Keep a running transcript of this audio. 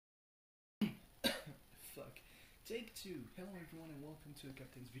Take two. Hello everyone and welcome to the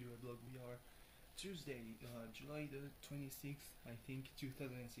Captain's video blog. We are Tuesday, July the 26th, I think,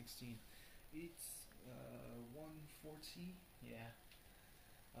 2016. It's 1:40, yeah,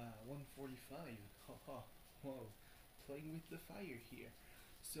 1:45. Haha, whoa, playing with the fire here.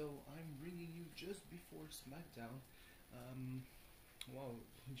 So I'm bringing you just before Smackdown. Wow,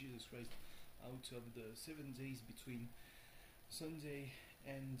 Jesus Christ! Out of the 7 days between Sunday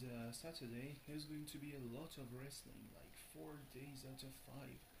and Saturday, there's going to be a lot of wrestling, like 4 days out of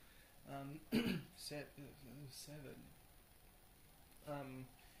 5. 7.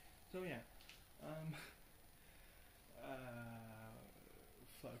 So yeah.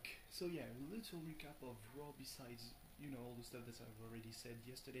 Fuck. So yeah, a little recap of Raw besides, all the stuff that I've already said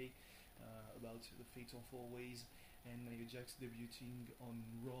yesterday about the Fatal 4 Ways and Nia Jax debuting on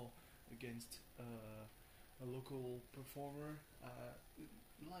Raw against a local performer.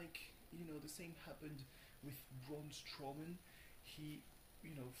 The same happened with Braun Strowman. He,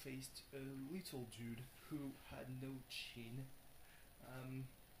 faced a little dude who had no chin,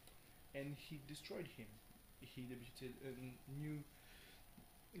 and he destroyed him. He debuted a new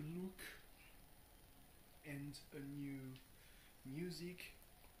look and a new music,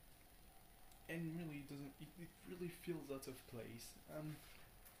 and really it really feels out of place.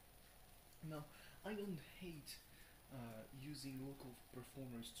 Now, I don't hate using local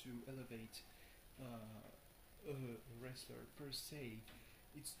performers to elevate a wrestler per se.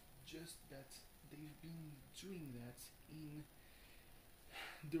 It's just that they've been doing that in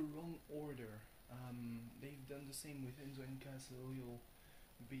the wrong order. They've done the same with Enzo and Cass a little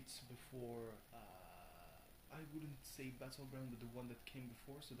bit before. I wouldn't say Battleground, but the one that came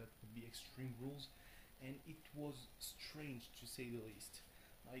before, so that would be Extreme Rules, and it was strange to say the least.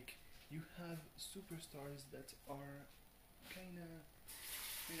 Like, you have superstars that are kinda,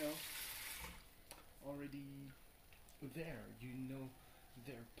 already there,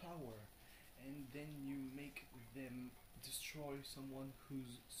 their power, and then you make them destroy someone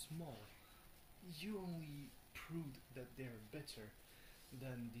who's small. You only proved that they're better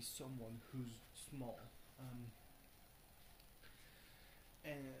than the someone who's small.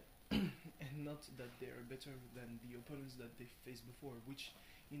 And and not that they are better than the opponents that they faced before, which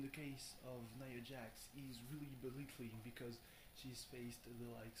in the case of Nia Jax is really belittling, because she's faced the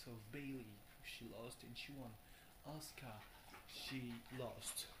likes of Bailey, she lost and she won. Asuka, she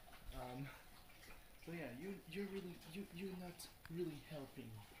lost. So yeah, you're not really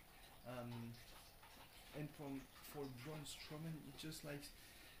helping. And for Braun Strowman, it just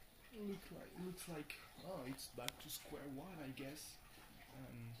looks like, oh, it's back to square one, I guess.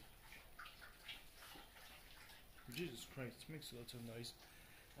 Jesus Christ, it makes a lot of noise.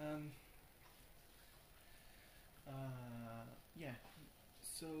 Yeah,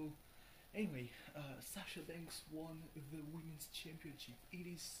 so anyway, Sasha Banks won the women's championship. It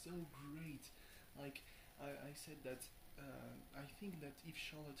is so great. Like, I said that I think that if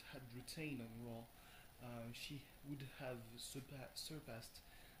Charlotte had retained on Raw, she would have surpassed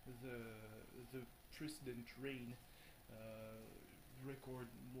the precedent reign record,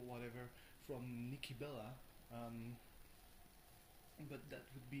 whatever, from Nikki Bella, but that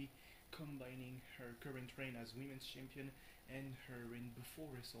would be combining her current reign as women's champion and her reign before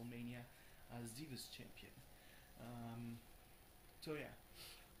WrestleMania as Divas champion. So yeah,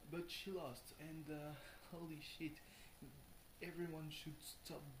 but she lost, and holy shit, everyone should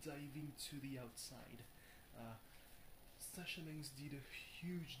stop diving to the outside. Sasha Banks did a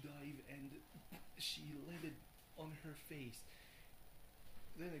huge dive and she landed on her face.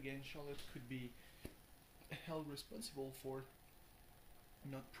 Then again, Charlotte could be held responsible for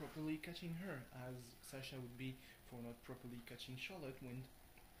not properly catching her, as Sasha would be for not properly catching Charlotte when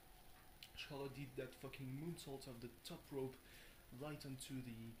Charlotte did that fucking moonsault of the top rope right onto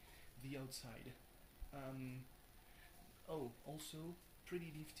the outside. Oh, also,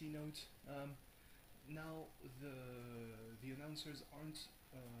 pretty nifty note, now the announcers aren't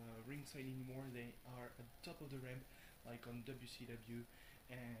ringside anymore. They are at the top of the ramp, like on WCW,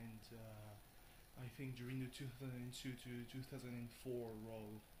 and I think during the 2002 to 2004 Raw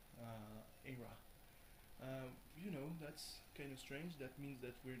era. That's kind of strange. That means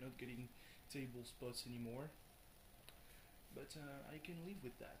that we're not getting table spots anymore, but I can live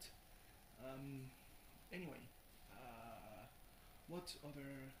with that. Anyway, what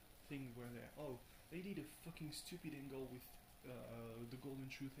other things were there? Oh, they did a fucking stupid angle with the Golden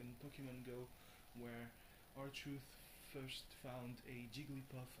Truth and Pokemon Go, where R-Truth first found a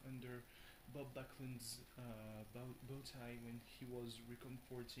Jigglypuff under Bob Backlund's bow tie when he was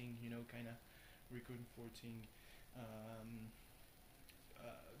reconforting, kinda reconforting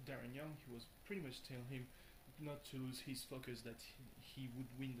Darren Young. He was pretty much telling him, not to lose his focus that he would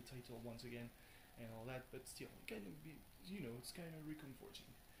win the title once again and all that, but still, kind of be, it's kind of reconforting.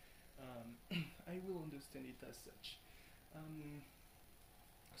 I will understand it as such.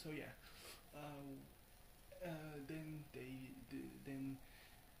 So yeah, then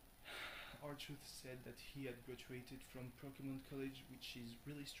R-Truth said that he had graduated from Pokemon College, which is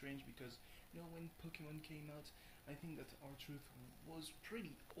really strange because when Pokemon came out, I think that R-Truth was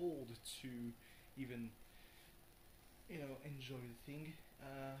pretty old to even enjoy the thing,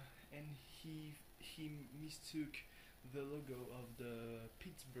 and he mistook the logo of the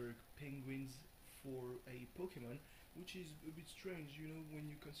Pittsburgh Penguins for a Pokemon, which is a bit strange, when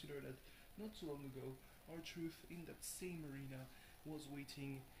you consider that not so long ago, R-Truth in that same arena was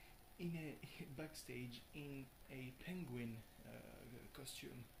waiting in a backstage in a penguin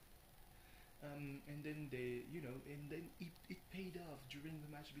costume. And then it paid off during the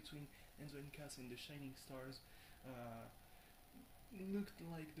match between Enzo and Cass and the Shining Stars. Looked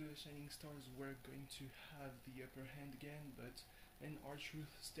like the Shining Stars were going to have the upper hand again, but then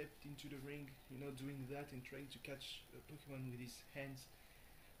R-Truth stepped into the ring, doing that and trying to catch a Pokemon with his hands.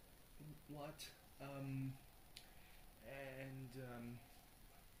 What?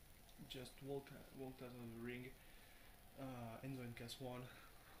 Just walked out of the ring. Enzo and Cass won.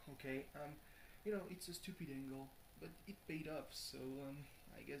 Okay, it's a stupid angle, but it paid off, so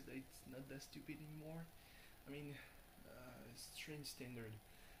I guess that it's not that stupid anymore. I mean, strange standard.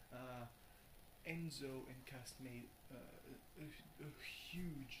 Enzo and Cass made a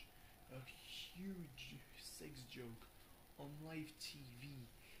huge sex joke on live TV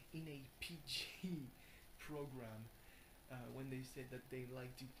in a PG program when they said that they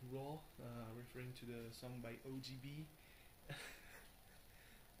liked it raw, referring to the song by OGB.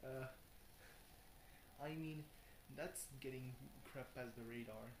 I mean, that's getting crap past the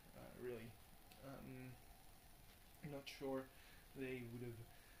radar, really. Not sure they would have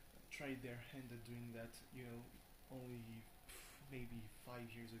tried their hand at doing that, only maybe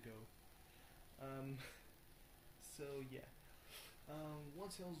 5 years ago. So yeah.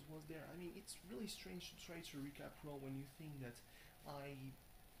 What else was there? I mean, it's really strange to try to recap Raw when you think that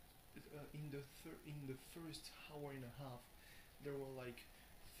in the first hour and a half, there were like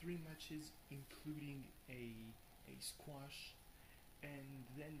 3 matches, including a squash, and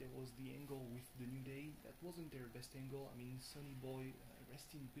then there was the angle with the New Day. That wasn't their best angle. I mean, Sonny Boy,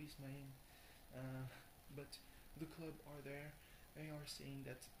 rest in peace, man. But the club are there. They are saying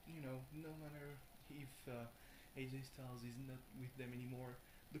that no matter if AJ Styles is not with them anymore,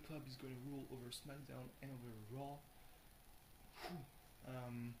 the club is going to rule over Smackdown and over Raw.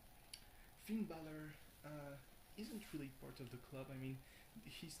 Finn Balor isn't really part of the club. I mean,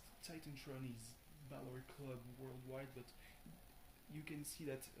 his Titantron is Balor Club Worldwide, but you can see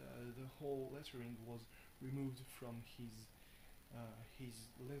that the whole lettering was removed from his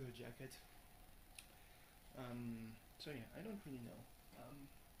leather jacket. So yeah, I don't really know.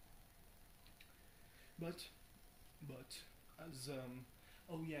 But as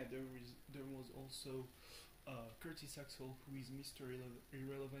oh yeah, there was also Curtis Axel, who is Mr.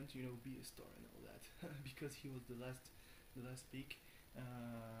 Irrelevant, be a star and all that, because he was the last pick,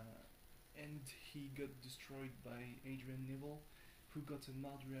 and he got destroyed by Adrian Neville, who got a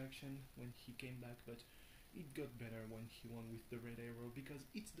mild reaction when he came back, but it got better when he won with the Red Arrow, because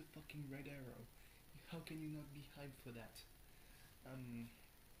it's the fucking Red Arrow. How can you not be hyped for that?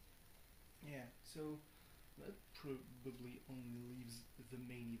 Yeah, so that probably only leaves the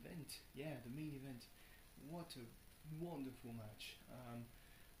main event. Yeah, the main event. What a wonderful match.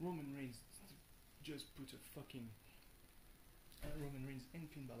 Roman Reigns just put a fucking Roman Reigns and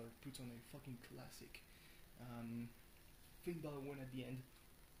Finn Balor put on a fucking classic. Finn Balor won at the end,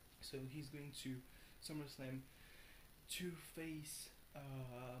 so he's going to SummerSlam to face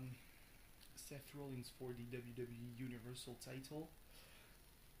Seth Rollins for the WWE Universal title.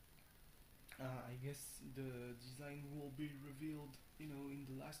 I guess the design will be revealed, in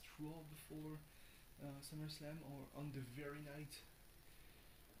the last Raw before SummerSlam, or on the very night.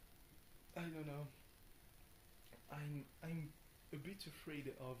 I don't know. I'm a bit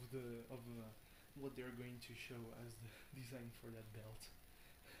afraid of what they're going to show as the design for that belt.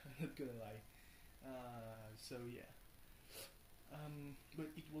 I'm not gonna lie. So yeah. But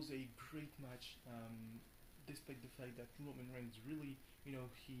it was a great match, despite the fact that Roman Reigns really, he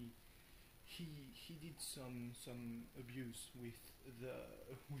did some abuse with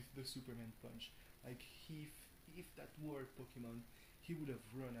the Superman punch. Like, if that were Pokemon, he would have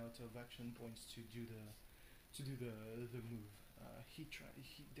run out of action points to do the move.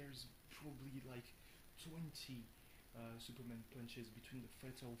 There's probably like 20 Superman punches between the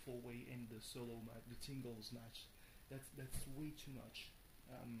fatal four-way and the solo match, the singles match. That's way too much.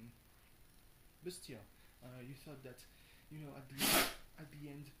 But still, you thought that, at the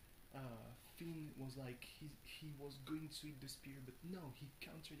end, Finn was like he was going to hit the spear, but no, he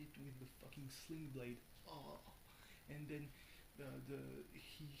countered it with the fucking sling blade. Oh, and then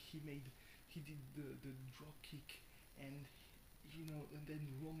he did the drop kick, and and then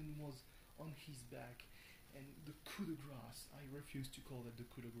Roman was on his back, and the coup de grace. I refuse to call that the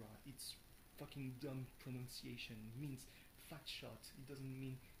coup de grace. It's fucking dumb pronunciation. It means fat shot. It doesn't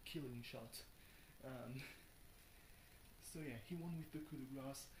mean killing shot. So yeah, he won with the coup de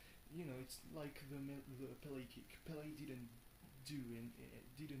grace. It's like the Pele kick. Pele didn't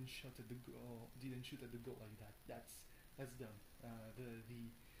shoot at the goal. Didn't shoot at the goal like that. That's dumb.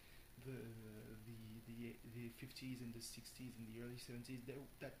 The 50s and the 60s and the early 70s,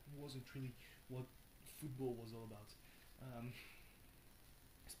 that wasn't really what football was all about.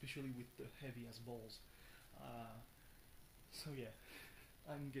 Especially with the heavy as balls. So yeah,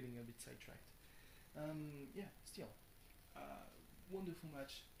 I'm getting a bit sidetracked. Yeah, still, wonderful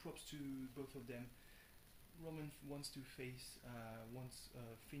match. Props to both of them. Roman wants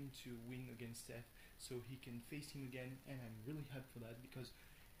Finn to win against Seth, so he can face him again, and I'm really happy for that, because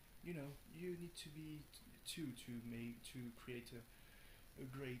you need to be two to create a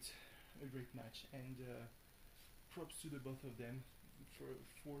great match. And props to the both of them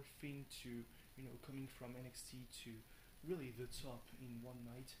for Finn to coming from NXT to really the top in one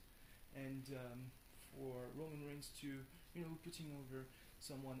night, and for Roman Reigns to putting over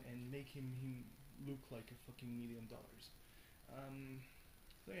someone and make him look like a fucking $1 million.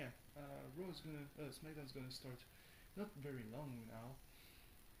 So yeah, Smackdown's gonna start not very long now.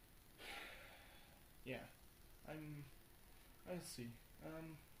 Yeah, I'll see.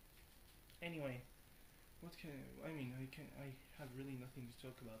 Anyway, I have really nothing to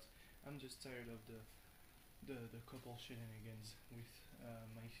talk about. I'm just tired of the couple shenanigans with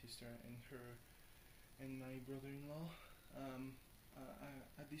my sister and her and my brother-in-law.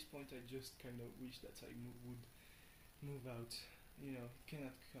 At this point, I just kind of wish that I would move out. It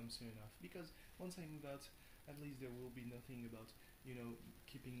cannot come soon enough, because once I move out, at least there will be nothing about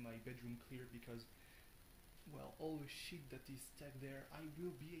keeping my bedroom clear, because well, all the shit that is stacked there, I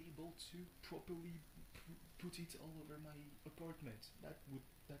will be able to properly put it all over my apartment. That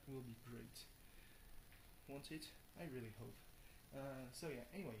will be great. Want it? I really hope. So yeah,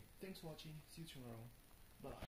 anyway, thanks for watching. See you tomorrow. Bye.